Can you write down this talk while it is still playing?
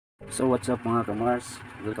So what's up mga kamars,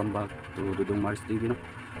 welcome back to Dudong Mars TV, no?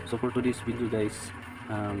 So for today's video guys,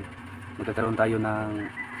 magkakaroon tayo ng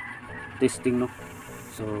testing, no?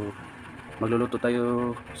 So magluluto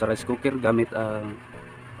tayo sa rice cooker gamit ang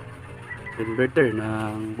inverter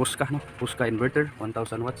ng bosca, no? Bosca inverter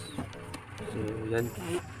 1000 watts. So yan.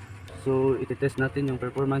 So iti-test natin yung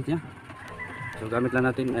performance nya. So gamit lang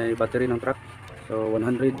natin ay battery ng truck. So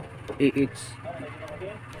 100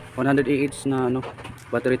 Ah na ano,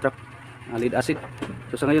 battery truck, lead acid.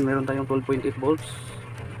 So sa ngayon meron tayong 12.8 volts.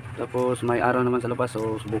 Tapos may araw naman sa labas,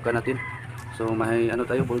 so subukan natin. So may ano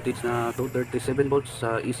tayo, voltage na 237 volts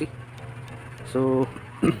sa AC. So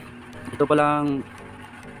ito palang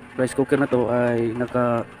rice cooker na to ay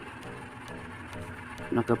naka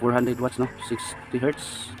 400 watts, no, 60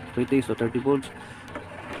 Hz, 20 so 30 volts.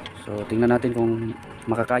 So tingnan natin kung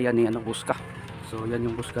makakaya ni ano, bosca. So yan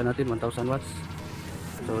yung bosca natin, 1000 watts.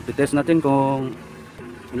 So titest natin kung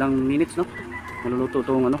ilang minutes, no, maluluto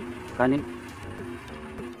itong ano, kanin.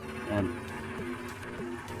 Yan.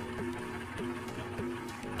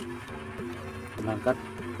 Kulangkat.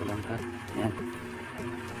 Yan.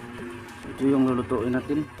 So, ito yung lulutuin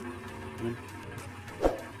natin. Yan.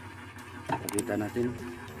 Pakita natin.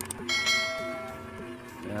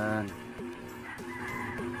 Yan.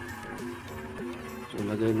 So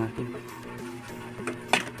lagay natin.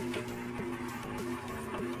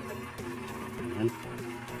 Yan.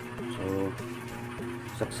 So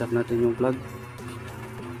saksak natin yung plug.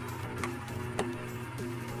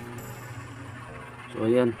 So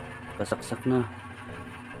ayan, kasaksak na.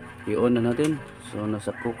 I-on na natin. So nasa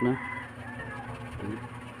cook na.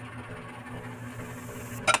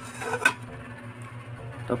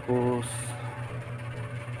 Tapos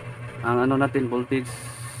ang ano natin, voltage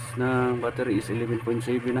ng battery is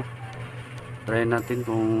 11.7 na. Try natin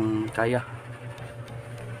kung kaya.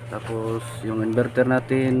 Tapos yung inverter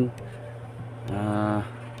natin,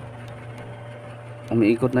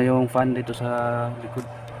 umiikot na yung fan dito sa likod.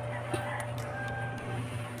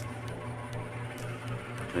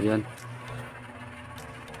 Ayan,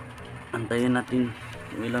 antayin natin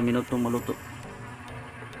kung ilang minuto maluto.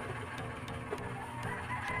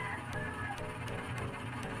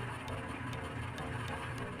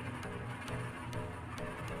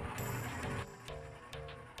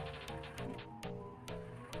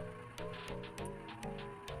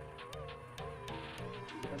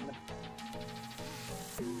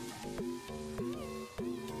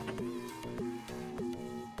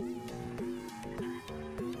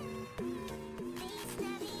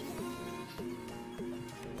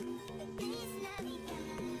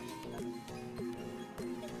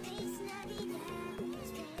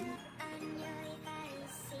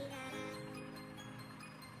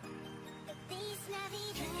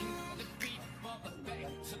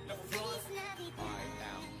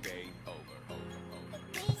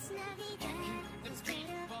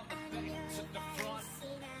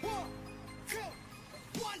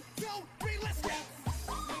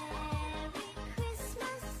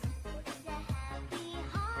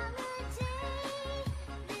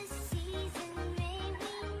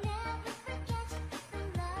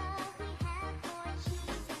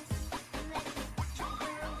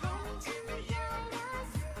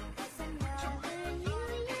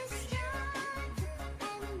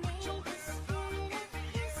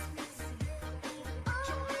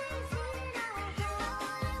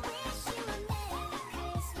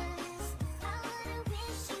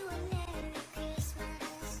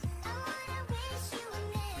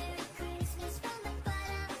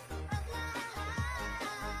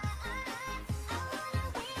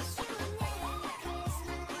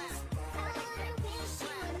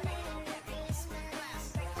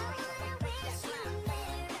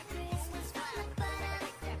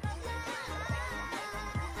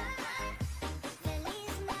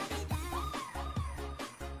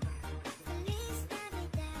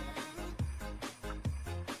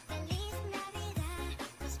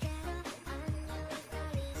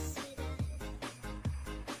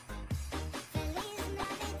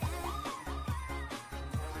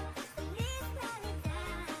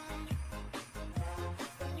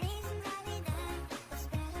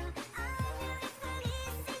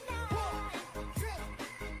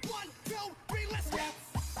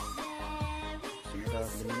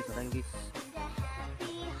 Minit na tayo guys.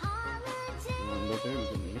 Yung inverter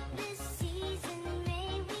medyo minit na.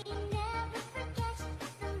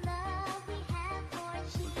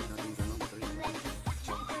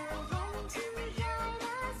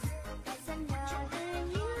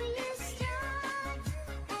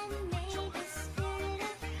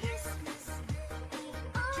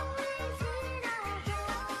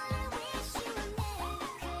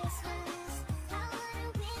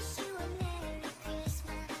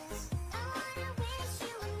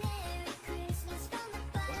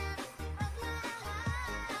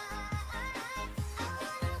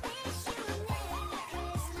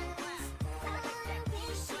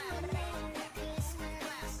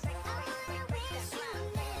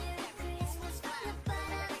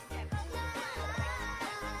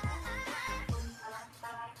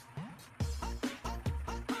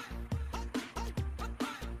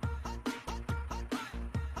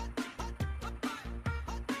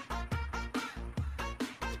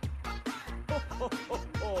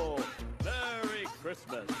 ho! Merry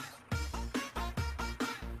Christmas!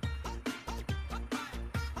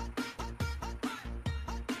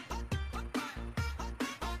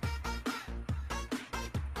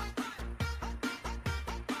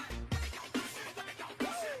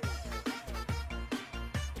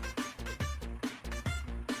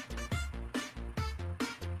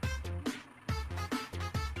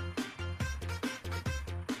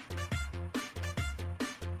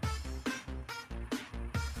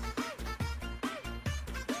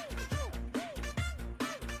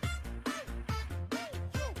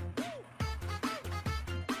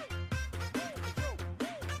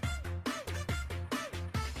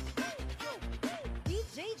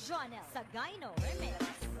 Sagayno Remix.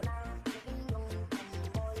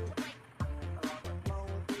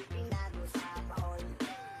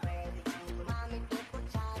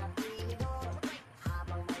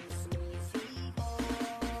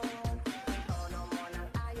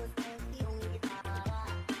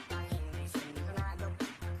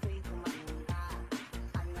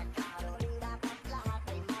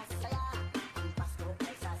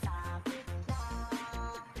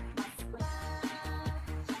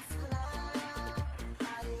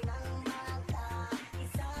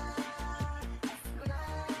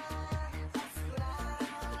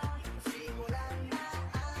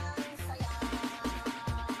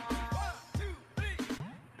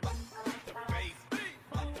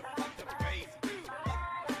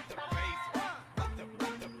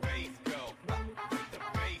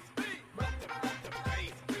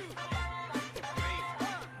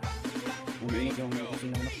 Umiinit yung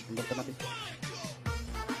kasing ng inverter natin.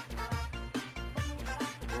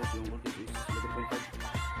 Tapos yung voltage is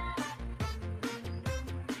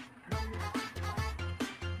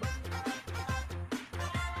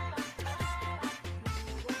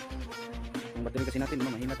Yung battery kasi natin,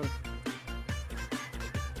 mahina to.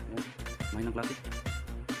 Mahinang klase.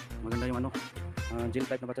 Maganda yung gel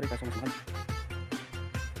type na battery kaso mas mahal.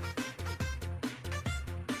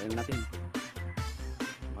 Tayo natin.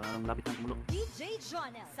 Parang lapit ng kumulo. DJ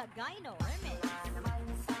Jonel Sagayno Remix.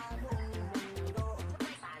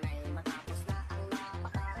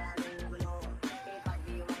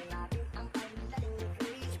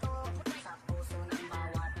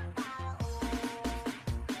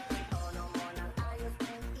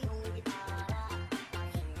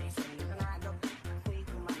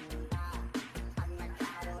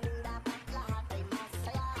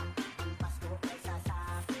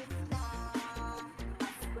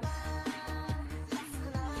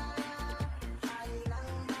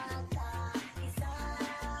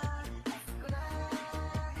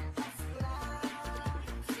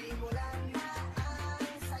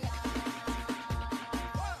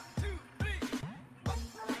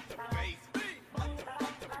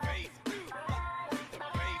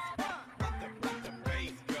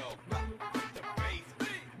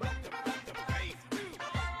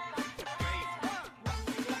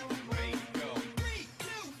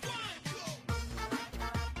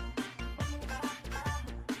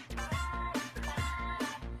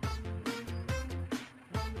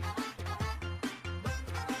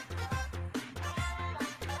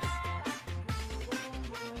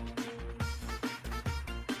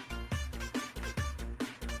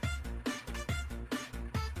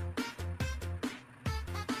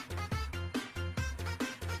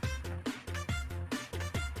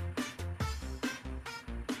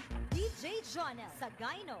 DJ Jonel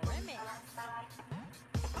Sagayno Remix.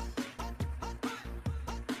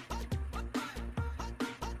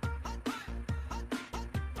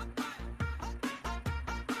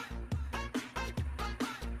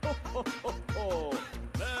 Ho, ho, ho!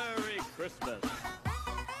 Merry Christmas!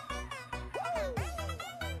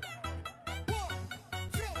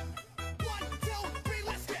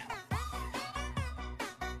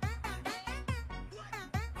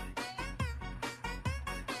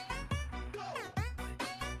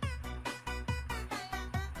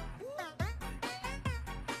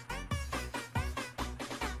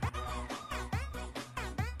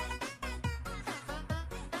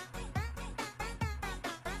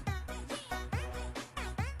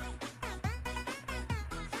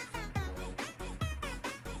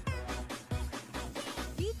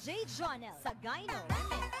 DJ Jonel Sagayno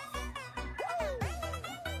Remix.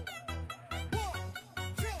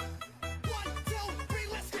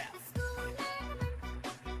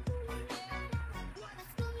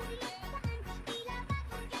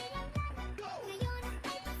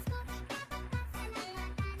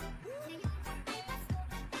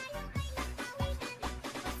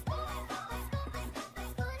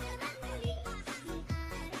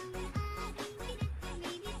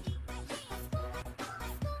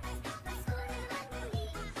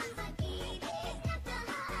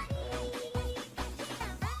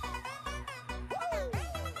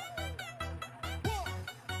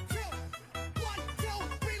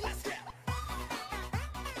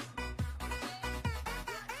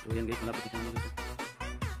 So yan guys, malapit na naman guys.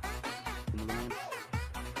 Kumulo na yan.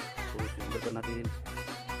 Tapos yung inverter natin,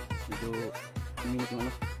 medyo uminit yung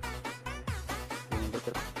ano, yung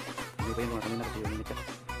inverter. Hindi pa yun mga kanina kasi yung uminit siya.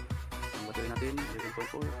 Yung battery natin,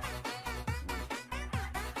 11.4.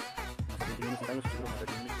 Nasa 20 minutes na tayo, siguro mga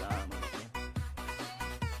 30 minutes.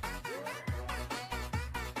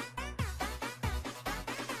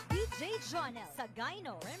 DJ Jonel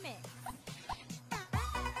Sagayno Remix.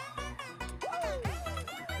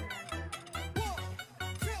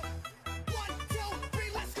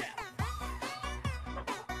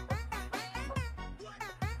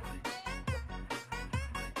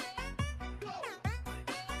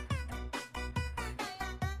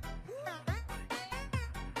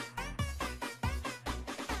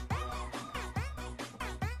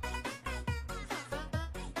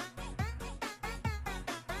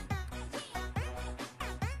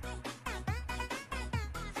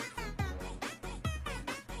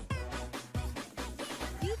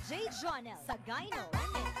 DJ Jonel Sagayno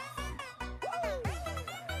Remix.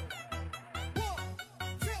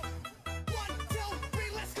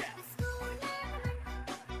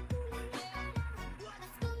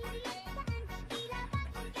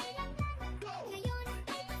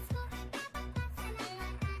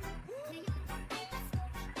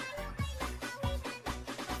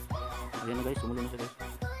 Ayan na guys, sumulo na siya guys.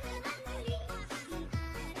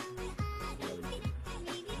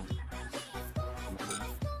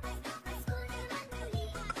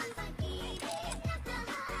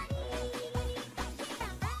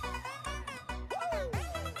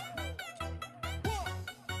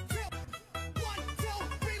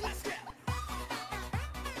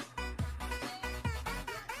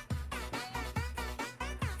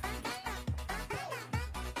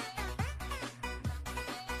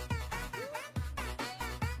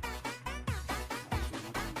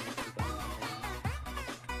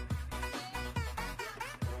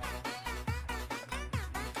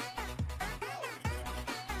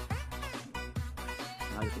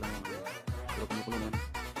 Ayos lang yan. Pero kumukulo na yan.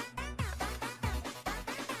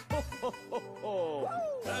 Ho, ho, ho, ho.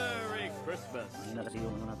 Merry Christmas. Hindi na kasi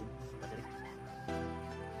yung ano natin. Battery.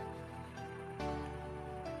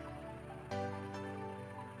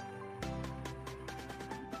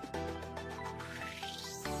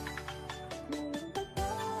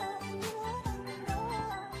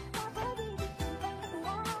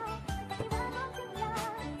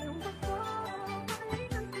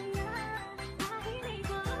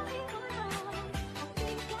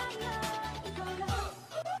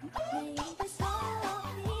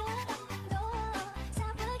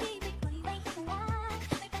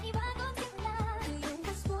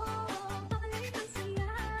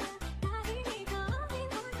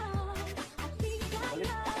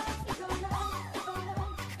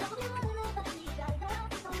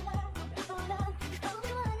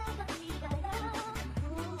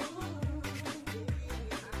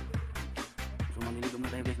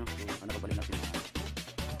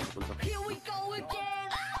 Here we go again.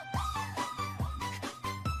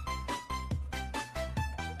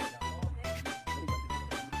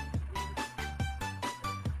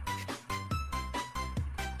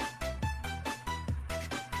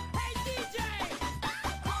 Hey DJ!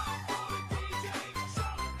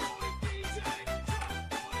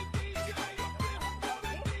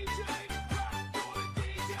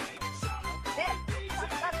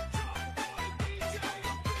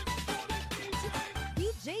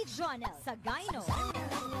 DJ Jonel Sagayno.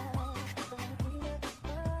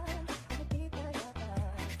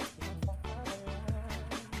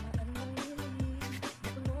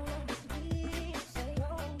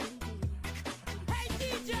 Hey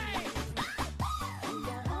DJ!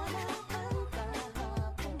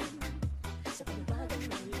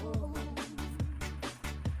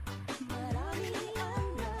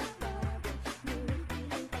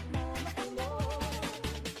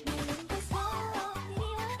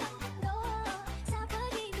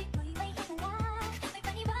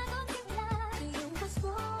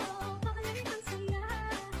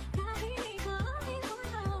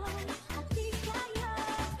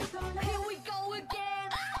 Here we go again.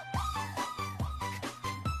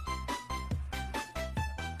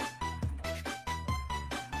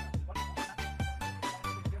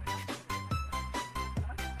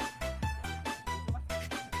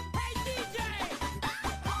 Hey DJ!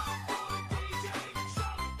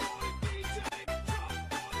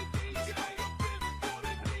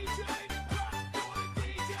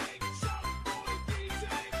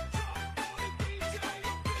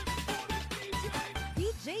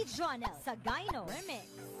 DJ Jonel Sagayno Remix.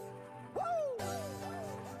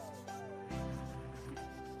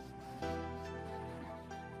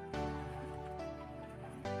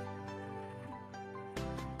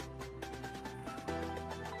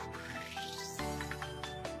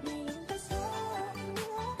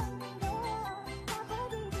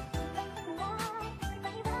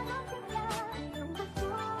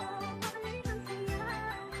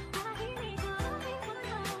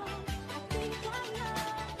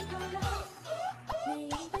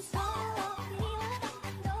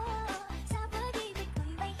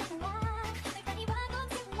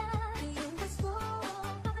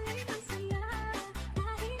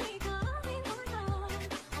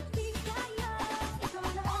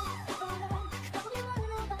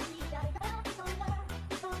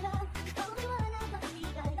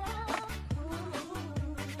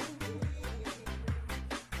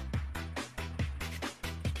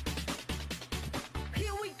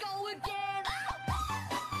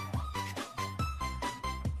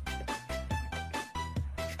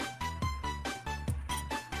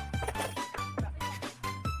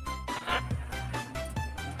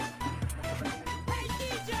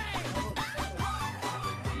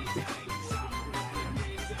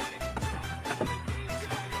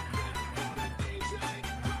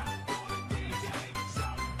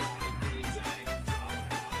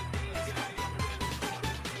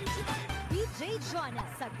 DJ Jonel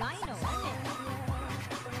sa Gyno Remix.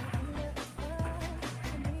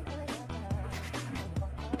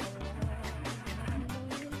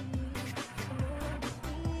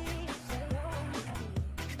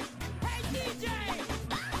 Hey DJ!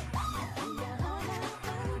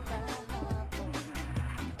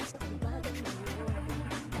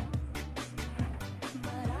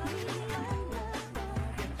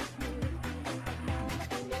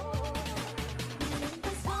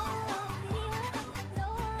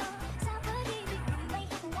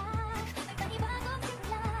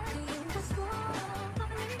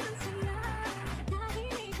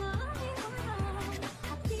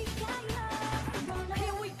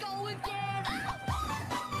 Here we go again.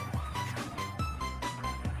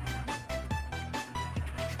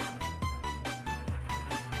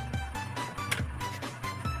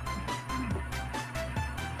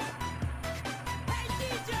 Hey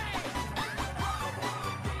DJ!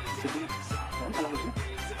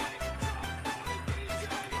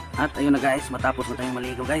 At ayun na guys, matapos na tayong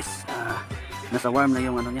maligo guys. Nasa warm na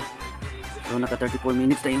yung ano niya. So naka 34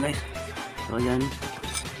 minutes tayo guys. So ayan.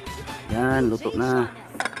 Yan, luto na.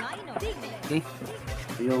 Okay.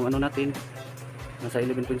 So yung ano natin, nasa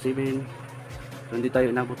 11.7. So hindi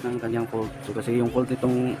tayo inabot ng kanyang volt. So kasi yung volt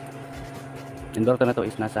nitong inverter na to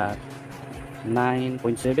is nasa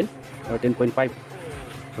 9.7 or 10.5.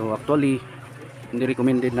 So actually, hindi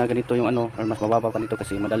recommended na ganito yung ano, or mas mababa pa nito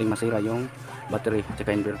kasi madaling masira yung battery at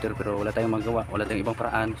saka inverter, pero wala tayong magawa, wala tayong ibang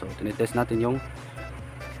paraan. So tinitest natin yung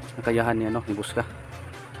kakayahan ni ano, ni Bosca.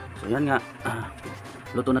 So yan nga,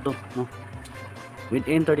 luto na to, no?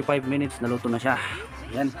 Within 35 minutes naluto na siya.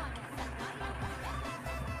 Yan.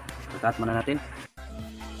 Cut muna natin.